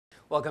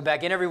Welcome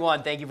back in,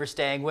 everyone. Thank you for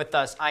staying with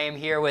us. I am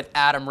here with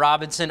Adam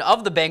Robinson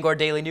of the Bangor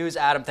Daily News.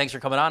 Adam, thanks for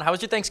coming on. How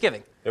was your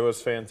Thanksgiving? It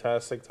was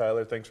fantastic,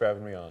 Tyler. Thanks for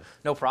having me on.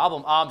 No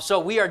problem.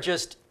 So we are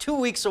just 2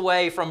 weeks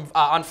away from,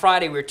 on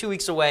Friday, we're 2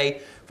 weeks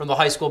away from the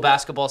high school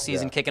basketball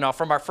season kicking off,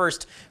 from our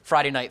first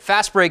Friday night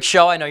Fast Break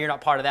show. I know you're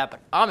not part of that, but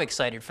I'm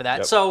excited for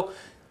that. Yep. So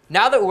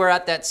now that we're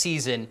at that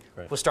season,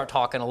 we'll start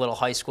talking a little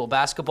high school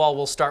basketball.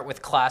 We'll start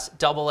with Class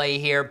AA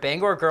here.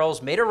 Bangor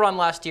girls made a run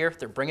last year.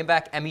 They're bringing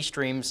back Emmy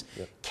Streams.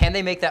 Yep. Can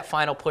they make that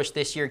final push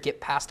this year, get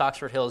past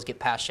Oxford Hills, get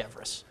past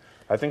Cheverus?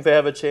 I think they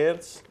have a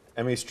chance.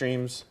 Emmy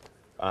Streams,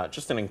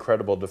 just an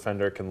incredible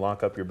defender, can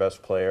lock up your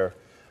best player.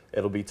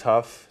 It'll be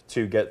tough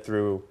to get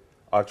through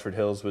Oxford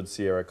Hills with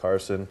Sierra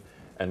Carson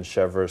and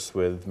Cheverus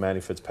with Maddie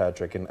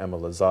Fitzpatrick and Emma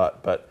Lazat.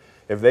 But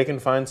if they can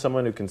find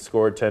someone who can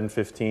score 10,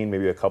 15,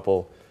 maybe a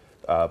couple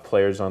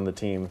players on the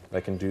team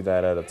that can do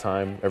that at a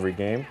time every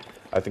game,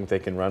 I think they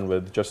can run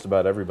with just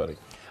about everybody.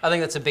 I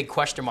think that's a big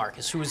question mark,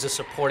 is who is the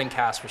supporting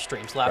cast for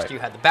Streams. Last year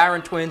you had the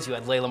Barron twins, you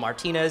had Layla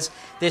Martinez.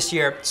 This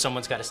year,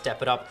 someone's got to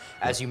step it up,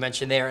 as you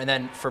mentioned there. And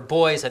then for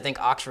boys, I think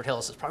Oxford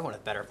Hills is probably one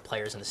of the better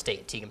players in the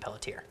state, Tegan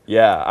Pelletier.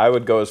 Yeah, I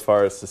would go as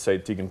far as to say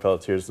Tegan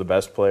Pelletier is the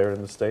best player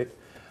in the state.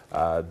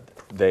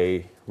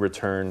 They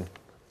return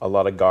a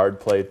lot of guard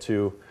play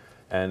too,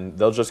 and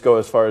they'll just go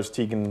as far as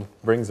Tegan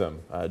brings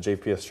them.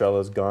 JP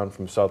Estrella's gone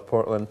from South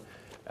Portland,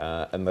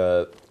 and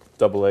the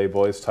AA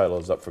boys title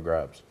is up for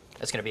grabs.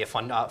 It's going to be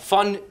a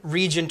fun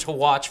region to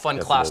watch, fun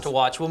class to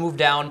watch. We'll move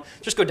down,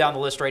 just go down the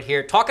list right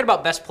here. Talking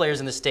about best players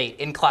in the state,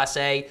 in Class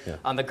A,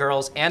 on the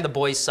girls and the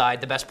boys side,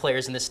 the best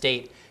players in the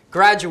state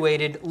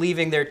graduated,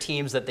 leaving their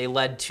teams that they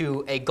led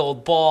to a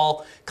gold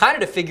ball.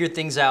 Kind of to figure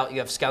things out, you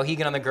have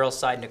Skowhegan on the girls'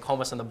 side,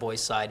 Nokomis on the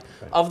boys' side.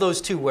 Of those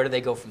two, where do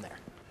they go from there?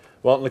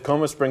 Well,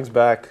 Nokomis brings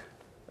back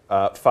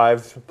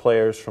 5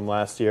 players from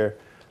last year,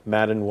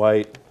 Madden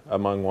White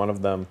among one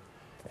of them,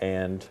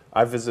 and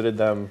I visited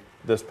them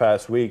this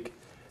past week,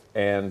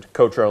 and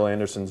Coach Earl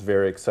Anderson's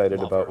very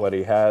excited about what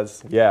he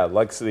has. Yeah,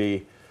 likes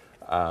the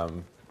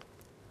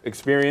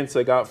experience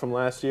they got from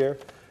last year,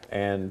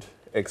 and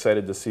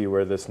excited to see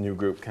where this new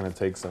group kind of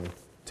takes them,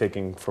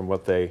 taking from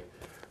what they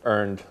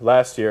earned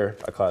last year,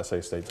 a Class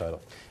A state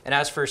title. And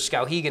as for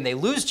Skowhegan, they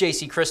lose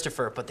J.C.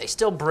 Christopher, but they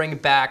still bring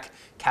back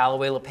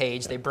Callaway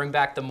LePage. They bring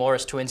back the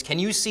Morris twins. Can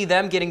you see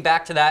them getting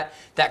back to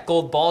that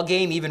gold ball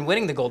game, even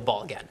winning the gold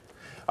ball again?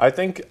 I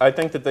think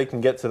that they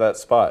can get to that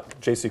spot.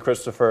 J.C.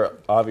 Christopher,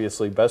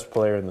 obviously best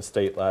player in the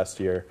state last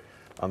year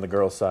on the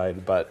girls'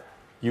 side, but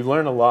you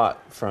learn a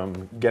lot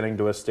from getting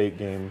to a state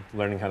game,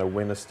 learning how to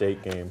win a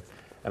state game,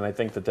 and I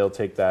think that they'll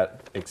take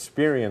that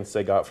experience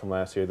they got from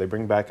last year. They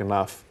bring back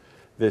enough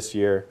this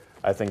year.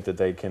 I think that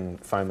they can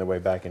find their way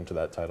back into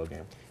that title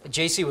game.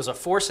 JC was a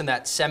force in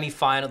that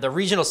semifinal, the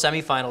regional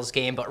semifinals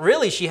game, but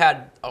really she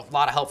had a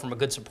lot of help from a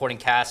good supporting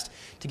cast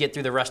to get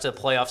through the rest of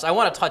the playoffs. I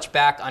want to touch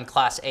back on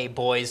Class A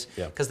boys,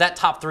 because that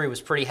top 3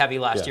 was pretty heavy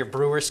last year.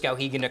 Brewer,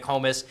 Skowhegan,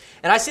 Nokomis,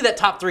 and I see that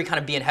top 3 kind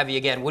of being heavy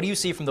again. What do you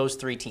see from those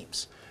 3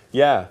 teams?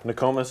 Yeah,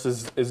 Nokomis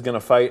is going to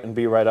fight and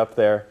be right up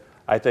there.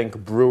 I think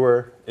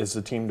Brewer is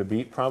the team to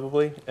beat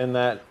probably in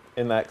that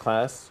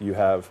class. You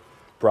have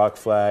Brock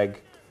Flagg,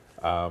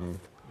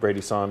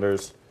 Brady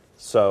Saunders,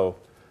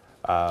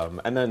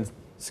 and then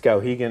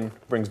Skowhegan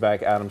brings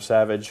back Adam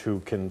Savage, who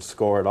can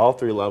score at all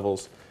 3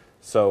 levels.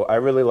 So I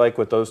really like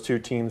what those 2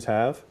 teams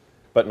have,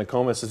 but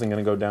Nokomis isn't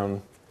going to go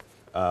down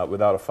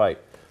without a fight.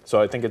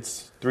 So I think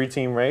it's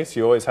 3-team race.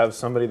 You always have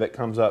somebody that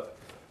comes up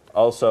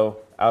also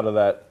out of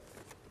that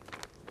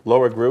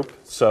lower group.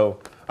 So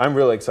I'm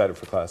really excited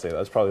for Class A.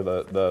 That's probably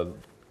the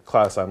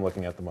class I'm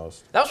looking at the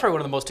most. That was probably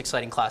one of the most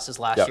exciting classes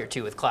last year,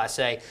 too, with Class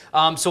A.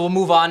 So we'll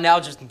move on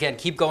now. Just, again,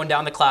 keep going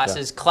down the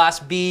classes.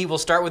 Class B, we'll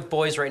start with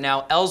boys right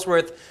now.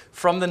 Ellsworth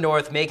from the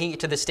north making it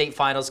to the state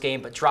finals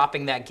game, but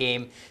dropping that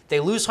game.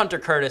 They lose Hunter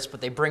Curtis, but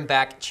they bring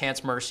back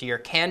Chance Mercier.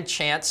 Can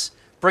Chance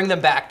bring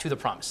them back to the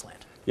promised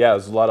land? Yeah,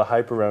 there's a lot of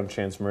hype around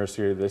Chance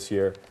Mercier this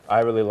year.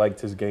 I really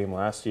liked his game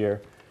last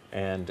year,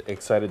 and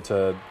excited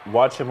to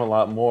watch him a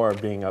lot more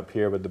being up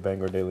here with the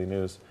Bangor Daily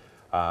News.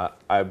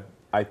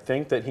 I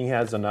think that he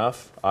has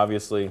enough.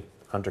 Obviously,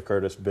 Hunter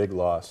Curtis, big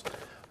loss.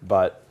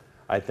 But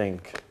I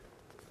think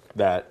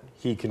that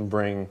he can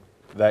bring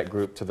that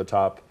group to the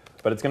top.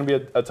 But it's going to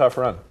be a tough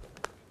run.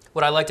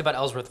 What I liked about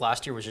Ellsworth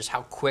last year was just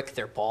how quick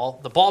the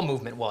ball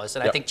movement was.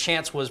 And I think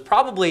Chance was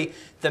probably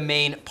the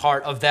main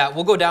part of that.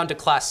 We'll go down to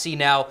Class C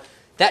now.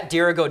 That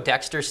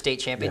Dirigo-Dexter state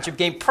championship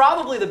game,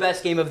 probably the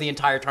best game of the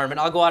entire tournament.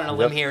 I'll go out on a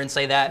limb here and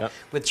say that,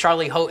 with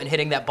Charlie Houghton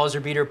hitting that buzzer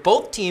beater.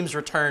 Both teams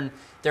return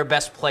their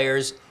best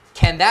players.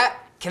 Can that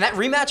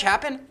rematch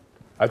happen?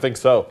 I think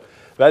so.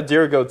 That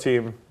Dirigo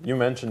team, you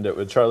mentioned it,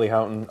 with Charlie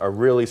Houghton, a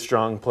really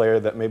strong player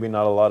that maybe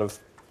not a lot of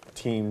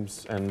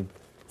teams and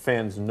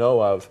fans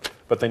know of,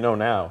 but they know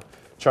now.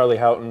 Charlie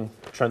Houghton,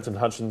 Trenton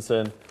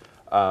Hutchinson,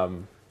 a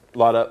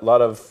lot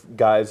of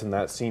guys in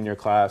that senior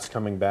class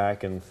coming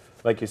back, and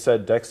like you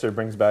said, Dexter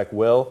brings back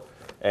Will,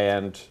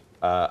 and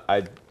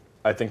I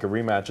think a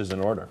rematch is in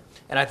order.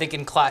 And I think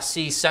in Class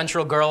C,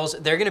 Central girls,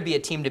 they're going to be a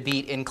team to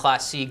beat in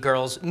Class C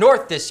girls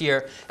North this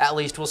year, at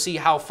least. We'll see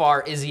how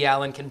far Izzy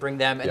Allen can bring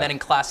them. And then in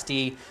Class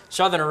D,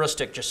 Southern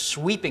Aroostook just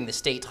sweeping the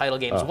state title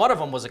games. One of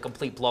them was a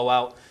complete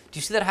blowout. Do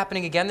you see that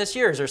happening again this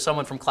year, or is there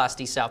someone from Class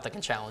D South that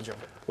can challenge them?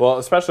 Well,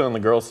 especially on the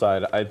girls'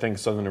 side, I think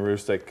Southern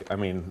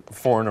Aroostook,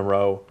 4 in a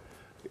row,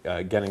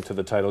 getting to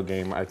the title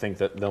game. I think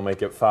that they'll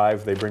make it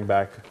 5. They bring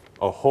back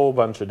a whole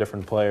bunch of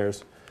different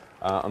players.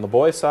 On the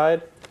boys'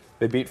 side,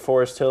 they beat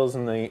Forest Hills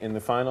in the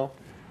final.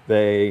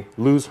 They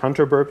lose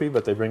Hunter Burpee,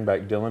 but they bring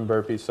back Dylan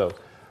Burpee. So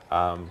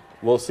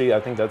we'll see. I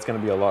think that's going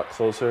to be a lot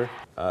closer,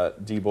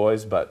 D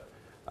boys, but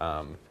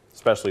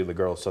especially the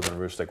girls, Southern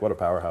Aroostook. What a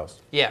powerhouse.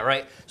 Yeah,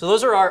 right. So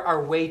those are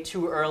our way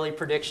too early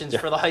predictions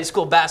for the high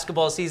school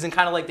basketball season,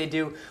 kind of like they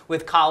do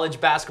with college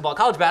basketball.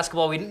 College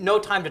basketball, we no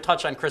time to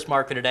touch on Chris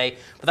Marker today,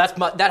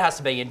 but that has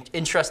to be an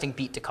interesting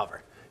beat to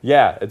cover.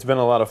 Yeah, it's been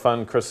a lot of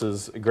fun. Chris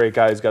is a great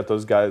guy. He's got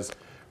those guys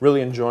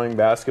really enjoying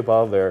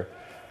basketball.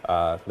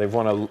 They've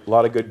won a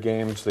lot of good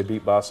games. They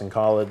beat Boston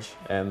College,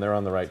 and they're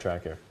on the right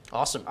track here.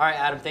 Awesome. All right,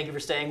 Adam, thank you for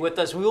staying with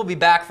us. We will be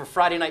back for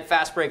Friday Night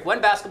Fast Break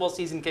when basketball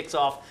season kicks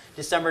off,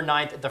 December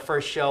 9th, the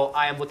first show.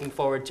 I am looking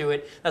forward to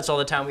it. That's all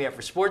the time we have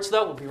for sports,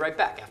 though. We'll be right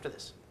back after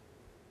this.